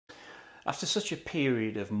After such a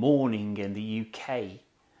period of mourning in the UK,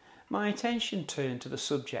 my attention turned to the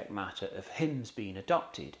subject matter of hymns being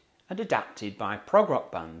adopted and adapted by prog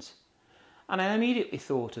rock bands, and I immediately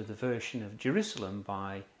thought of the version of Jerusalem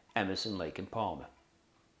by Emerson, Lake and Palmer.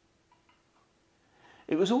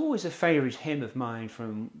 It was always a favourite hymn of mine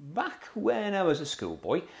from back when I was a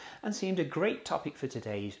schoolboy and seemed a great topic for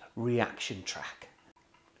today's reaction track.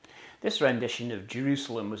 This rendition of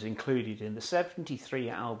Jerusalem was included in the 1973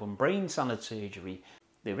 album Brain Salad Surgery.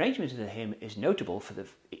 The arrangement of the hymn is notable for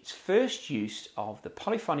its first use of the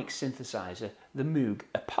polyphonic synthesizer, the Moog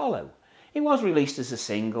Apollo. It was released as a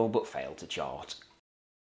single but failed to chart.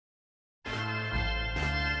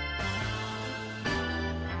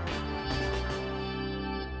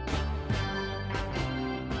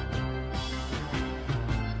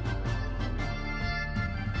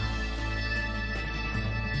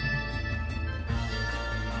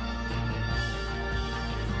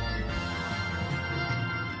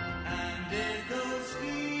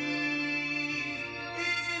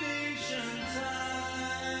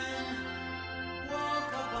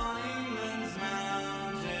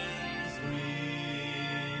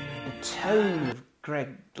 The tone of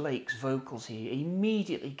Greg Lake's vocals here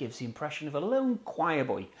immediately gives the impression of a lone choir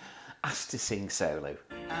boy asked to sing solo.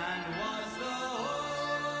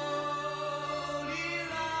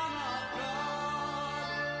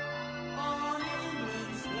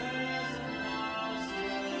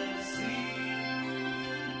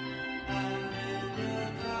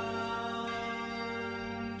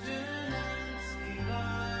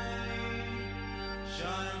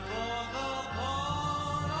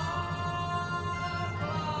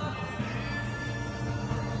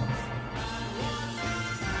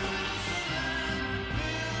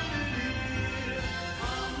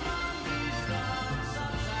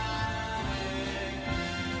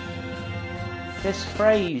 This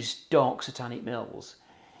phrase, dark satanic mills,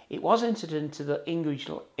 it was entered into the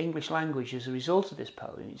English language as a result of this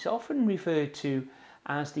poem. It's often referred to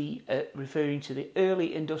as referring to the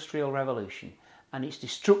early Industrial Revolution and its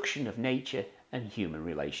destruction of nature and human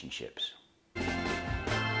relationships.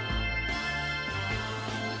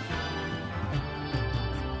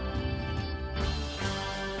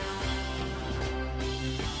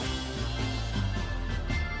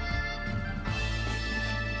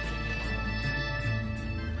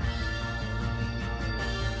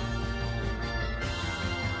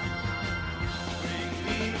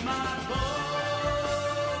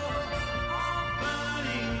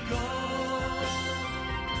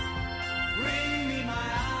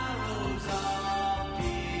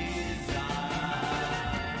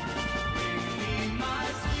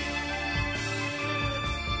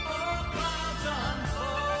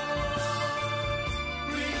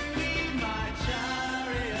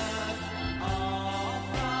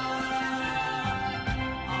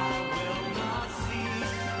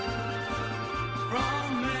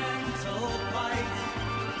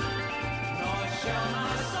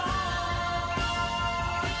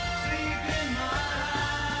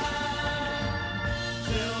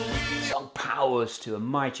 Powers to a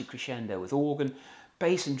mighty crescendo with organ,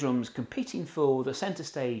 bass and drums competing for the centre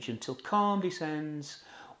stage until calm descends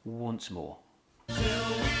once more.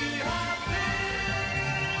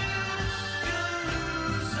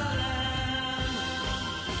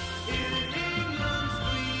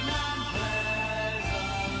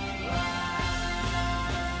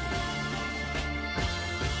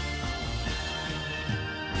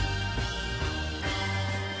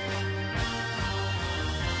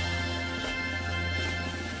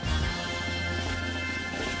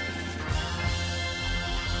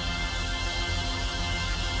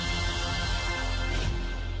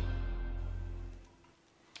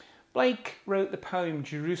 Blake wrote the poem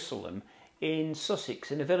Jerusalem in Sussex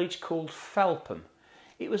in a village called E.L.P.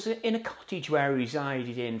 It was in a cottage where he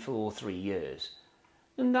resided in for 3 years.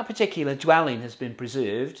 And that particular dwelling has been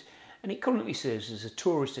preserved and it currently serves as a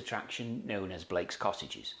tourist attraction known as Blake's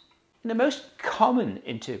Cottages. In the most common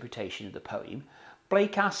interpretation of the poem,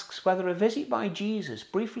 Blake asks whether a visit by Jesus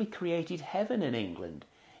briefly created heaven in England,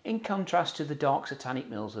 in contrast to the dark satanic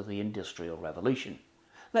mills of the Industrial Revolution.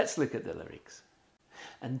 Let's look at the lyrics.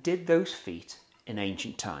 And did those feet in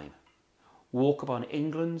ancient time walk upon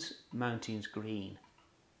England's mountains green?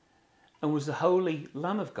 And was the holy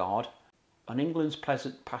Lamb of God on England's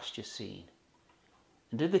pleasant pasture seen?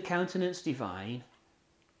 And did the countenance divine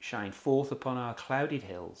shine forth upon our clouded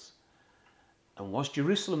hills? And was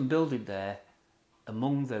Jerusalem builded there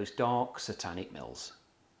among those dark satanic mills?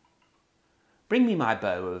 Bring me my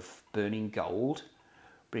bow of burning gold,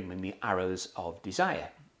 bring me arrows of desire,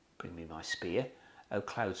 bring me my spear O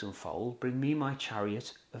clouds unfold, bring me my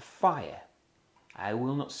chariot of fire. I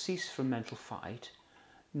will not cease from mental fight,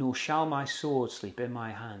 nor shall my sword sleep in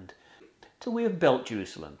my hand, till we have built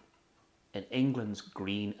Jerusalem in England's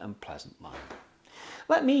green and pleasant land.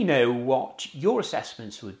 Let me know what your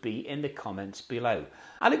assessments would be in the comments below.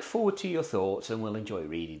 I look forward to your thoughts and will enjoy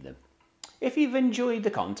reading them. If you've enjoyed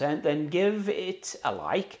the content, then give it a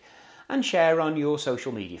like and share on your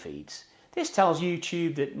social media feeds. This tells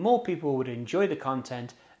YouTube that more people would enjoy the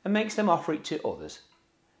content and makes them offer it to others.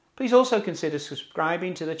 Please also consider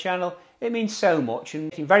subscribing to the channel. It means so much and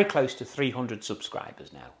getting very close to 300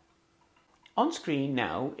 subscribers now. On screen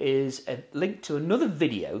now is a link to another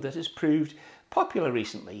video that has proved popular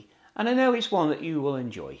recently, and I know it's one that you will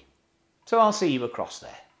enjoy. So I'll see you across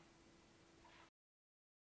there.